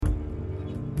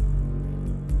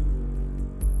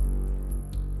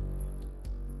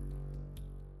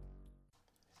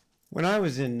When I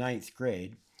was in ninth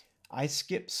grade, I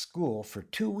skipped school for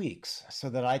 2 weeks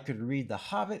so that I could read The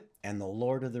Hobbit and The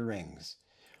Lord of the Rings,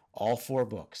 all four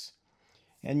books.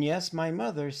 And yes, my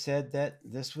mother said that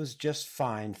this was just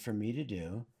fine for me to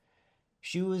do.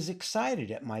 She was excited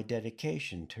at my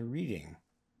dedication to reading.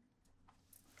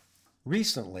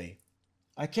 Recently,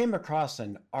 I came across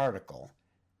an article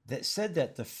that said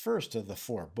that the first of the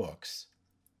four books,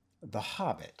 The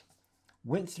Hobbit,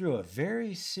 went through a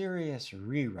very serious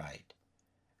rewrite,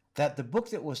 that the book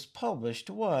that was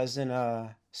published was, in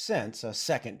a sense, a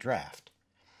second draft.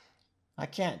 I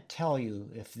can't tell you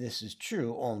if this is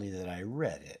true, only that I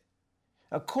read it.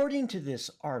 According to this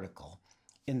article,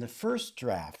 in the first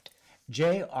draft,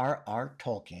 J.R.R.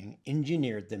 Tolkien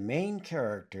engineered the main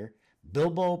character,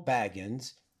 Bilbo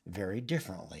Baggins, very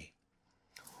differently.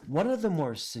 One of the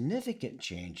more significant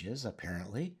changes,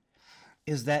 apparently,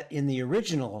 is that in the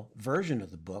original version of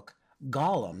the book,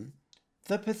 Gollum,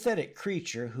 the pathetic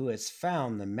creature who has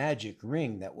found the magic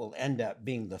ring that will end up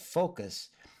being the focus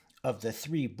of the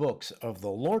 3 books of The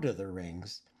Lord of the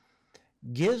Rings,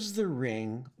 gives the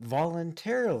ring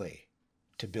voluntarily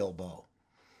to Bilbo.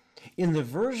 In the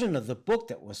version of the book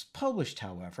that was published,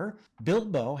 however,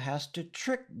 Bilbo has to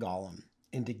trick Gollum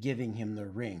into giving him the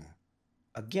ring,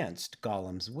 against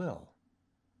Gollum's will.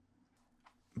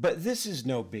 But this is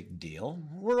no big deal.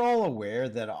 We're all aware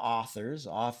that authors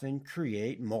often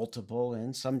create multiple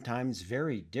and sometimes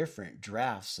very different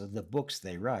drafts of the books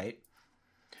they write.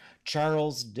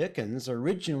 Charles Dickens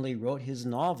originally wrote his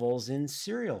novels in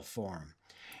serial form,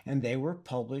 and they were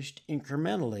published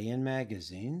incrementally in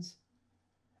magazines.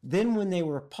 Then, when they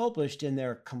were published in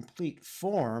their complete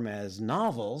form as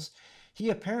novels, he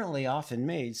apparently often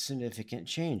made significant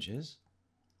changes.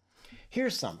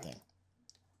 Here's something.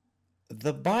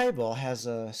 The Bible has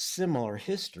a similar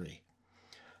history.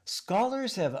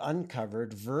 Scholars have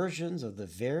uncovered versions of the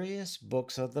various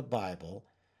books of the Bible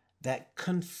that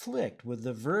conflict with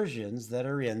the versions that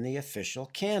are in the official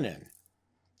canon,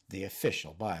 the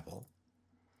official Bible.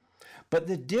 But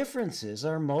the differences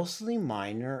are mostly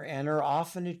minor and are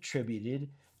often attributed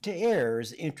to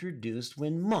errors introduced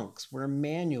when monks were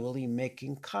manually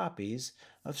making copies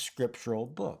of scriptural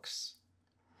books.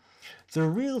 The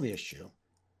real issue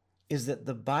is that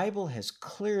the Bible has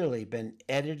clearly been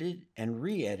edited and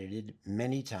re-edited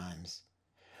many times,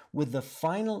 with the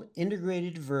final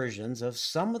integrated versions of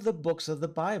some of the books of the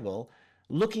Bible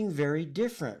looking very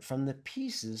different from the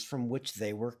pieces from which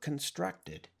they were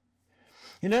constructed.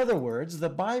 In other words, the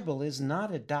Bible is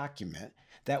not a document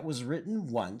that was written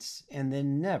once and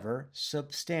then never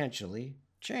substantially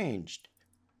changed.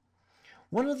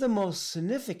 One of the most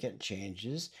significant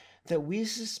changes that we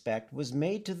suspect was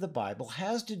made to the Bible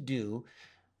has to do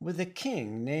with a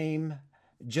king named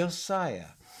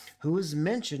Josiah, who is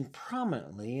mentioned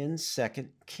prominently in 2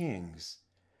 Kings.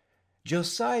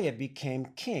 Josiah became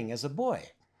king as a boy.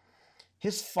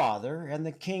 His father and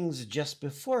the kings just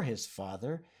before his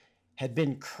father had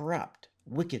been corrupt,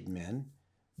 wicked men.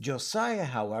 Josiah,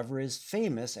 however, is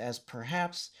famous as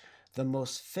perhaps the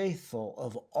most faithful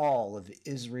of all of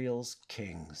Israel's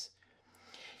kings.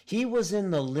 He was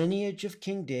in the lineage of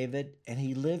King David, and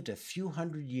he lived a few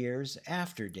hundred years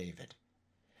after David.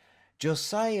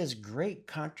 Josiah's great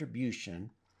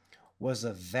contribution was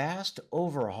a vast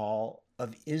overhaul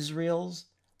of Israel's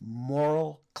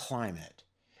moral climate.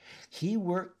 He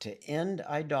worked to end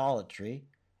idolatry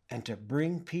and to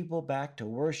bring people back to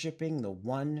worshiping the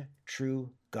one true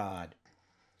God.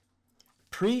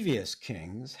 Previous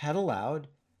kings had allowed,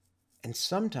 and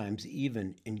sometimes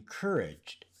even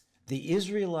encouraged, the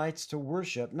Israelites to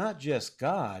worship not just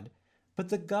God, but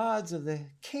the gods of the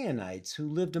Canaanites who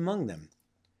lived among them.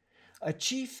 A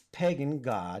chief pagan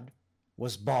god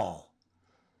was Baal.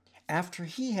 After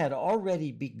he had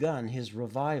already begun his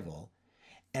revival,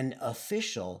 an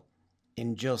official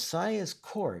in Josiah's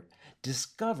court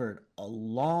discovered a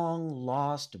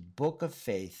long-lost book of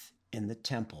faith in the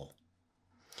temple.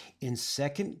 In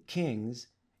 2 Kings,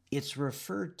 it's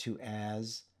referred to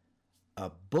as a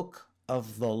book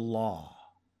of the law.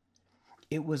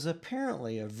 It was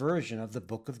apparently a version of the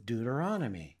book of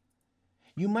Deuteronomy.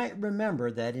 You might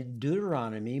remember that in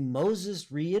Deuteronomy,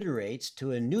 Moses reiterates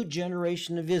to a new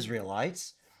generation of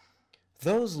Israelites,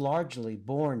 those largely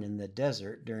born in the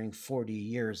desert during 40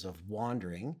 years of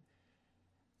wandering,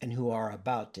 and who are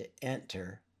about to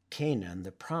enter Canaan,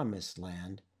 the promised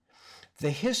land,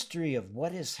 the history of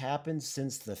what has happened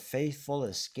since the faithful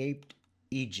escaped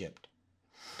Egypt.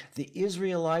 The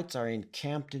Israelites are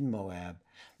encamped in Moab.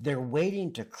 They're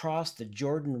waiting to cross the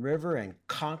Jordan River and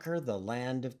conquer the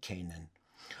land of Canaan.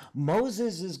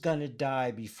 Moses is going to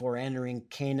die before entering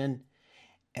Canaan,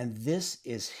 And this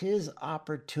is his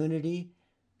opportunity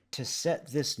to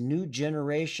set this new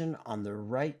generation on the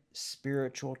right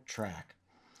spiritual track.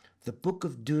 The book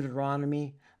of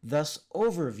Deuteronomy thus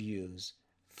overviews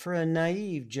for a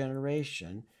naive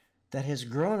generation that has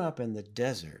grown up in the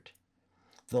desert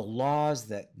the laws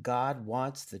that God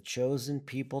wants the chosen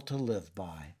people to live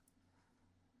by.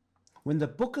 When the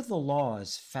book of the law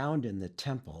is found in the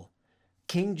temple,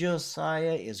 King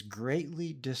Josiah is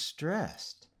greatly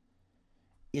distressed.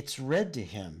 It's read to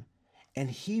him,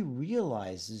 and he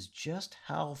realizes just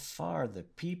how far the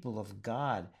people of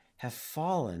God have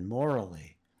fallen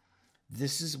morally.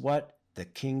 This is what the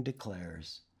king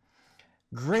declares.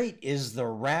 Great is the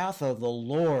wrath of the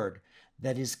Lord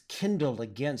that is kindled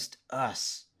against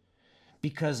us,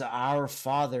 because our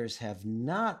fathers have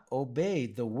not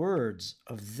obeyed the words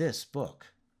of this book.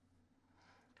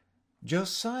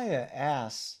 Josiah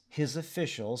asks his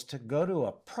officials to go to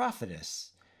a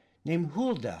prophetess named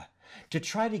Huldah to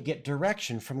try to get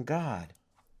direction from God.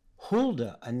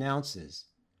 Huldah announces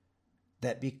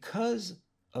that because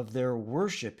of their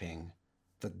worshiping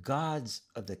the gods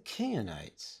of the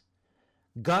Canaanites,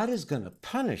 God is going to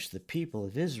punish the people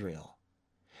of Israel.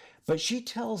 But she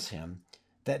tells him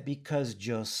that because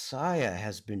Josiah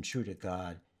has been true to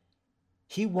God,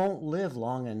 he won't live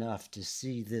long enough to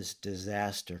see this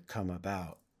disaster come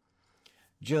about.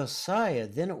 Josiah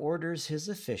then orders his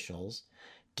officials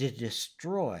to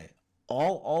destroy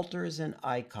all altars and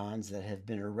icons that have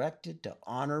been erected to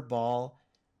honor Baal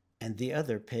and the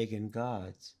other pagan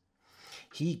gods.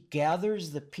 He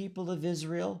gathers the people of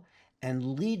Israel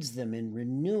and leads them in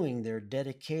renewing their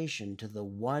dedication to the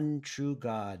one true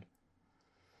God.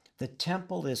 The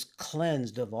temple is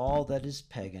cleansed of all that is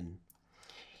pagan.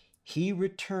 He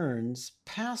returns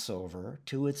Passover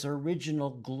to its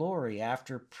original glory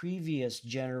after previous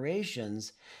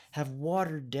generations have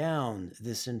watered down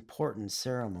this important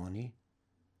ceremony.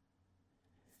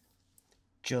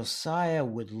 Josiah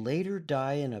would later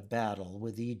die in a battle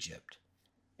with Egypt,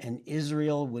 and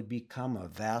Israel would become a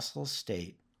vassal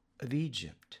state of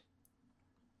Egypt.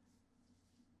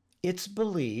 It's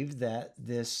believed that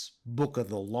this book of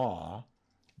the law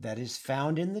that is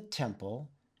found in the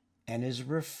temple and is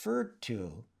referred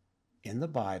to in the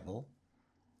Bible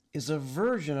is a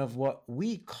version of what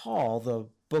we call the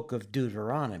book of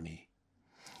Deuteronomy.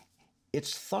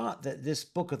 It's thought that this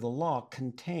book of the law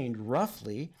contained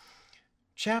roughly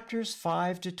chapters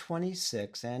 5 to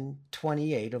 26 and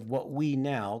 28 of what we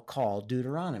now call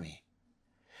Deuteronomy.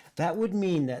 That would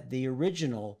mean that the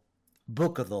original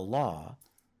book of the law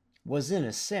was in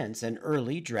a sense an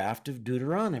early draft of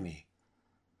Deuteronomy.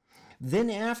 Then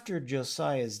after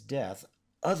Josiah's death,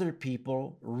 other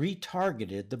people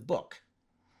retargeted the book.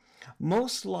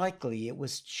 Most likely it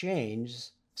was changed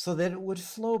so that it would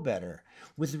flow better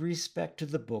with respect to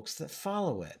the books that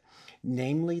follow it,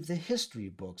 namely the history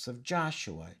books of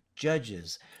Joshua,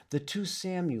 Judges, the 2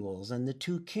 Samuels, and the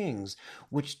 2 Kings,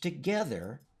 which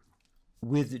together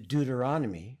with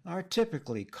Deuteronomy are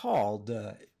typically called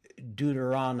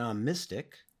Deuteronomistic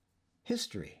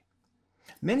history.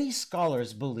 Many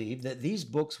scholars believe that these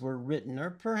books were written or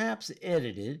perhaps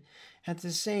edited at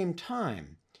the same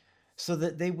time so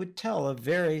that they would tell a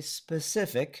very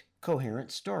specific,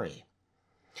 coherent story.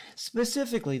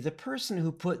 Specifically, the person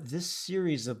who put this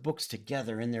series of books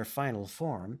together in their final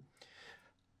form,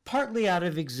 partly out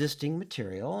of existing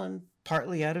material and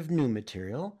partly out of new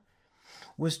material,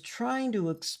 was trying to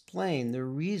explain the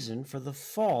reason for the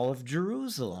fall of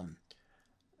Jerusalem,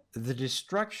 the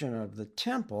destruction of the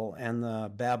temple, and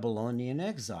the Babylonian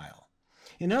exile.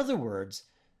 In other words,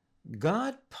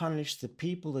 God punished the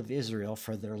people of Israel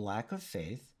for their lack of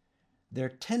faith, their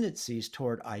tendencies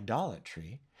toward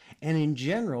idolatry, and in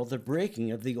general, the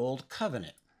breaking of the old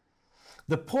covenant.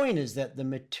 The point is that the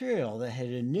material that had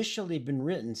initially been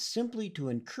written simply to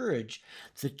encourage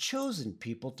the chosen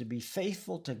people to be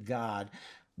faithful to God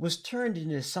was turned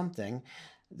into something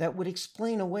that would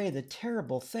explain away the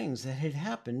terrible things that had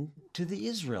happened to the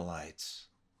Israelites.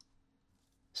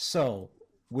 So,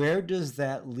 where does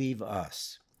that leave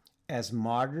us as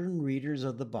modern readers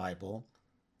of the Bible,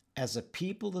 as a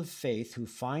people of faith who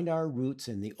find our roots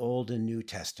in the Old and New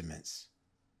Testaments?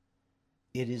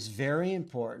 It is very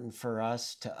important for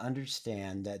us to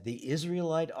understand that the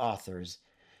Israelite authors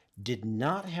did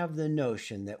not have the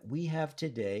notion that we have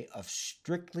today of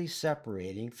strictly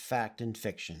separating fact and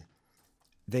fiction.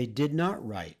 They did not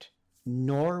write,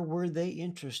 nor were they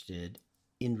interested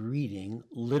in reading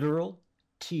literal,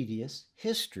 tedious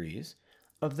histories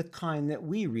of the kind that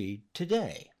we read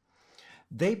today.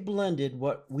 They blended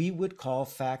what we would call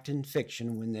fact and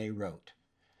fiction when they wrote.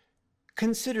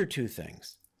 Consider 2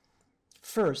 things.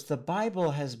 First, the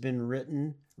Bible has been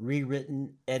written,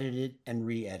 rewritten, edited, and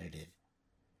re-edited.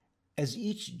 As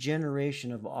each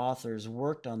generation of authors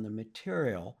worked on the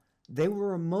material, they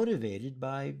were motivated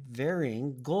by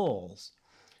varying goals.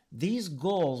 These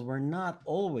goals were not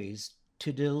always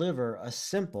to deliver a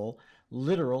simple,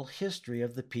 literal history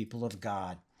of the people of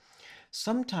God.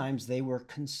 Sometimes they were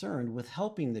concerned with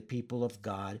helping the people of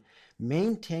God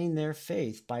maintain their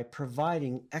faith by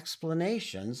providing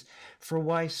explanations for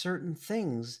why certain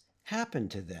things happened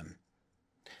to them.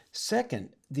 Second,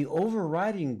 the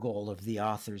overriding goal of the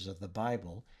authors of the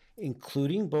Bible,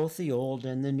 including both the Old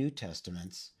and the New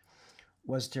Testaments,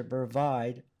 was to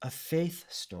provide a faith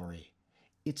story.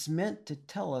 It's meant to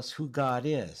tell us who God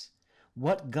is,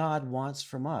 what God wants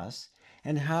from us,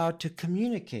 and how to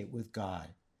communicate with God.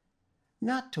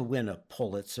 Not to win a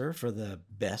Pulitzer for the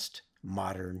best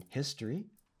modern history.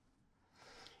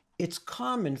 It's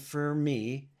common for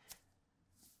me,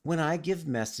 when I give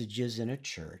messages in a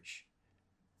church,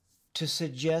 to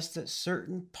suggest that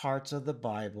certain parts of the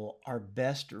Bible are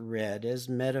best read as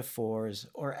metaphors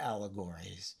or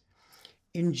allegories.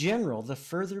 In general, the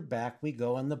further back we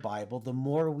go in the Bible, the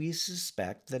more we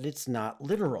suspect that it's not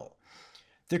literal.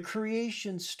 The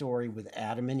creation story with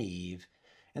Adam and Eve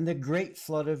and the great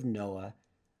flood of Noah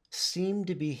seem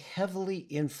to be heavily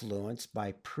influenced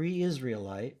by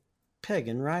pre-Israelite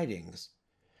pagan writings.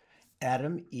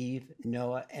 Adam, Eve,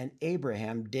 Noah, and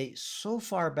Abraham date so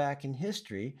far back in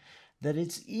history that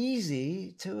it's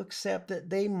easy to accept that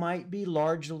they might be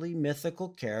largely mythical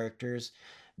characters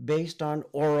based on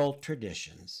oral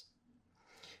traditions.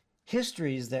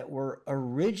 Histories that were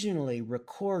originally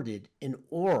recorded in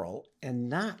oral and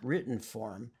not written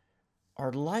form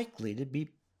are likely to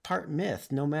be part myth,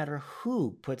 no matter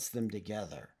who puts them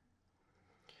together.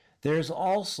 There's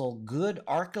also good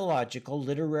archaeological,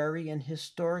 literary, and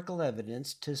historical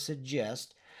evidence to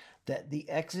suggest that the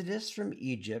exodus from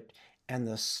Egypt and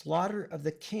the slaughter of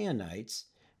the Canaanites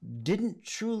didn't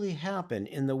truly happen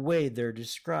in the way they're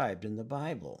described in the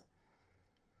Bible.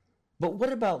 But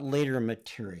what about later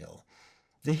material?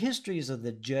 The histories of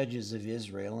the judges of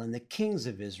Israel and the kings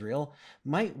of Israel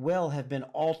might well have been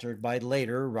altered by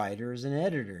later writers and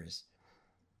editors.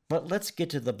 But let's get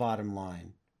to the bottom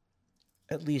line,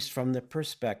 at least from the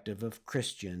perspective of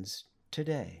Christians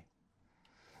today.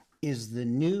 Is the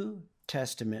New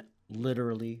Testament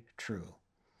literally true?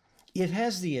 It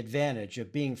has the advantage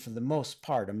of being, for the most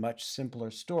part, a much simpler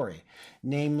story,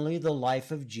 namely the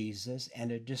life of Jesus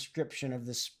and a description of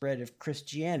the spread of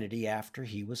Christianity after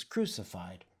he was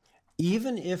crucified.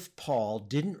 Even if Paul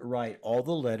didn't write all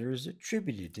the letters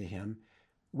attributed to him,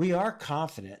 we are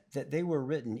confident that they were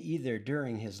written either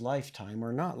during his lifetime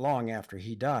or not long after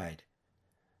he died.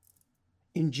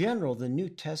 In general, the New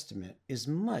Testament is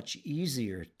much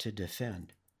easier to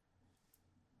defend.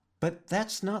 But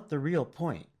that's not the real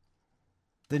point.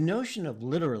 The notion of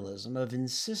literalism, of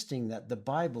insisting that the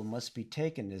Bible must be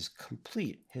taken as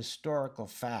complete historical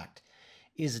fact,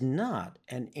 is not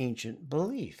an ancient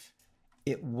belief.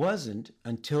 It wasn't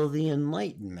until the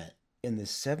Enlightenment in the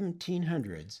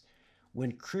 1700s,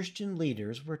 when Christian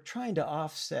leaders were trying to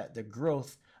offset the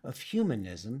growth of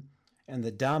humanism and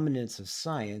the dominance of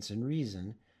science and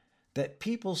reason, that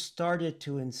people started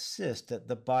to insist that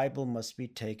the Bible must be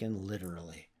taken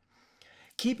literally.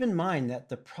 Keep in mind that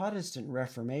the Protestant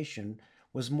Reformation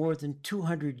was more than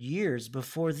 200 years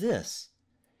before this.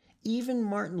 Even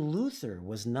Martin Luther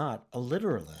was not a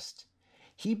literalist.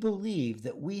 He believed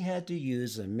that we had to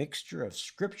use a mixture of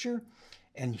scripture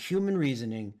and human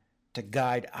reasoning to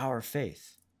guide our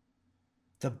faith.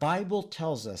 The Bible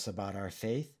tells us about our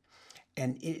faith,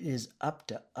 and it is up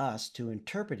to us to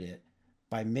interpret it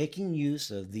by making use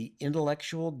of the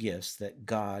intellectual gifts that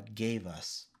God gave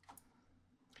us.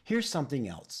 Here's something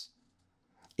else.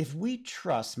 If we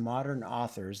trust modern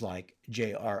authors like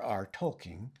J.R.R.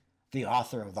 Tolkien, the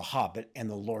author of The Hobbit and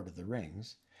The Lord of the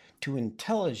Rings, to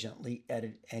intelligently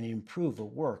edit and improve a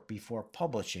work before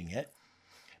publishing it,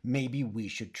 maybe we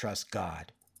should trust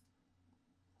God.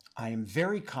 I am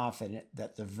very confident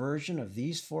that the version of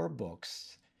these 4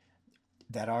 books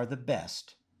that are the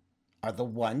best are the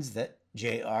ones that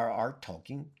J.R.R.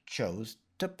 Tolkien chose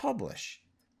to publish.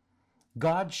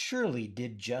 God surely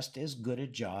did just as good a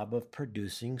job of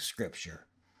producing scripture.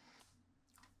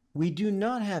 We do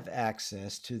not have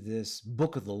access to this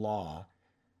book of the law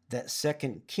that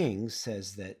 2 Kings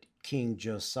says that King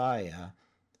Josiah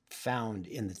found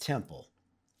in the temple.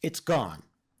 It's gone.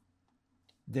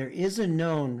 There is a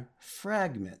known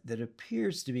fragment that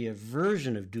appears to be a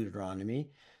version of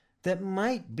Deuteronomy that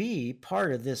might be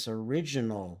part of this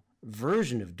original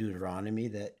version of Deuteronomy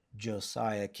that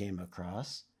Josiah came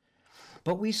across.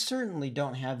 But we certainly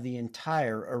don't have the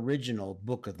entire original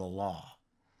book of the law.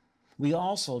 We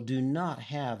also do not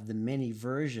have the many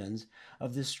versions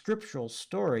of the scriptural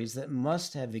stories that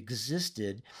must have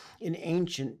existed in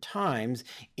ancient times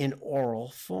in oral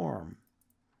form.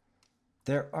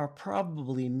 There are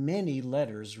probably many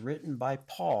letters written by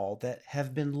Paul that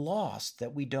have been lost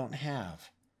that we don't have.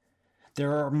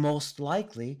 There are most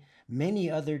likely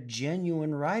many other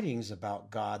genuine writings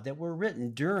about God that were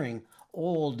written during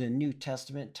Old and New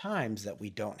Testament times that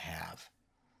we don't have.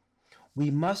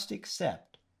 We must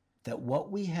accept that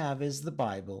what we have as the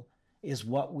Bible is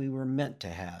what we were meant to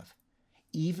have,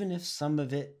 even if some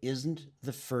of it isn't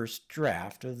the first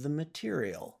draft of the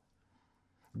material.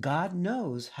 God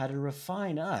knows how to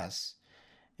refine us,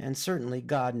 and certainly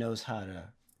God knows how to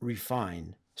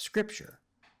refine Scripture.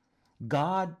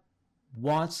 God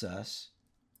wants us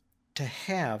to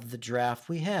have the draft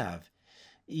we have,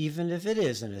 even if it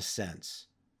is, in a sense,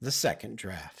 the second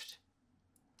draft.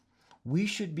 We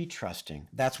should be trusting.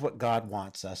 That's what God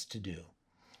wants us to do.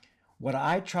 What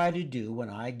I try to do when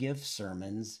I give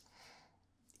sermons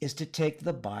is to take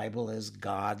the Bible as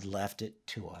God left it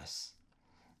to us.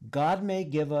 God may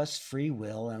give us free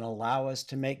will and allow us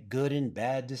to make good and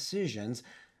bad decisions,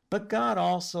 but God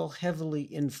also heavily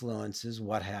influences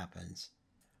what happens.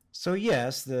 So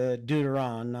yes, the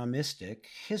Deuteronomistic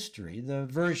history, the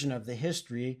version of the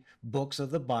history books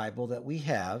of the Bible that we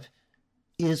have,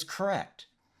 is correct.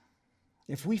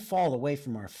 If we fall away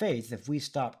from our faith, if we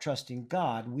stop trusting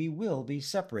God, we will be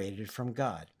separated from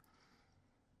God.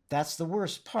 That's the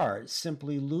worst part,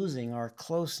 simply losing our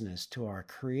closeness to our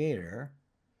Creator.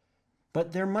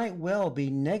 But there might well be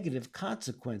negative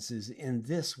consequences in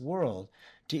this world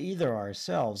to either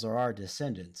ourselves or our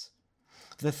descendants.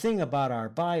 The thing about our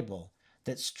Bible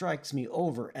that strikes me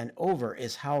over and over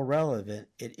is how relevant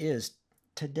it is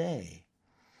today.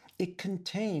 It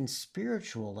contains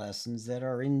spiritual lessons that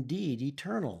are indeed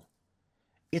eternal.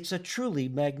 It's a truly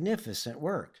magnificent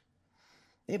work.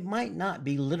 It might not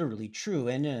be literally true,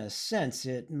 and in a sense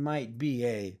it might be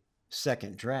a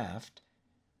second draft,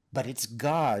 but it's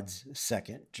God's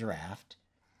second draft,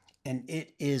 and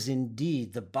it is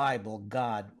indeed the Bible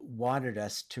God wanted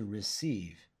us to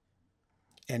receive.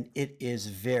 And it is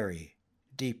very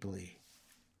deeply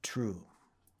true.